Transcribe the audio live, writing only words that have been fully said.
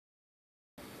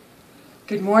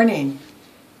Good morning.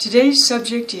 Today's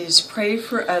subject is Pray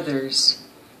for Others,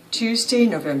 Tuesday,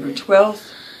 November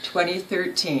 12th,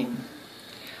 2013.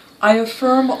 I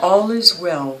affirm all is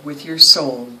well with your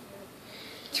soul.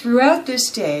 Throughout this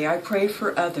day, I pray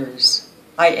for others.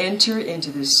 I enter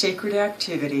into this sacred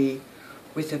activity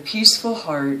with a peaceful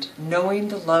heart, knowing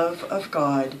the love of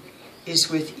God is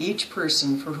with each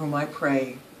person for whom I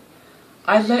pray.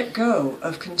 I let go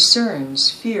of concerns,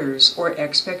 fears, or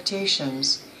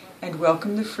expectations, and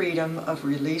welcome the freedom of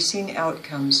releasing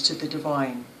outcomes to the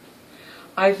divine.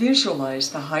 I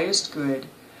visualize the highest good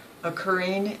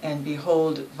occurring and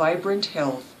behold vibrant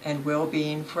health and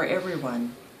well-being for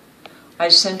everyone. I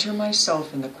center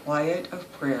myself in the quiet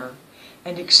of prayer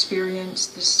and experience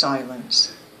the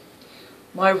silence.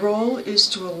 My role is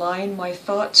to align my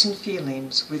thoughts and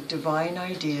feelings with divine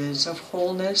ideas of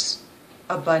wholeness,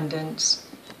 abundance,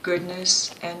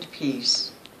 goodness, and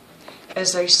peace.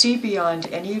 As I see beyond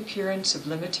any appearance of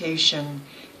limitation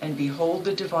and behold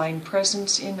the divine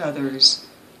presence in others,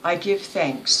 I give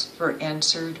thanks for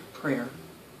answered prayer.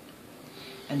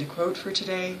 And a quote for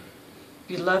today: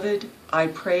 Beloved, I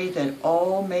pray that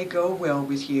all may go well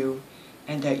with you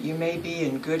and that you may be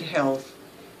in good health,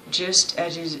 just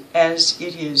as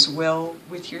it is well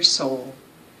with your soul.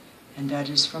 And that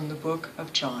is from the book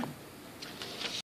of John.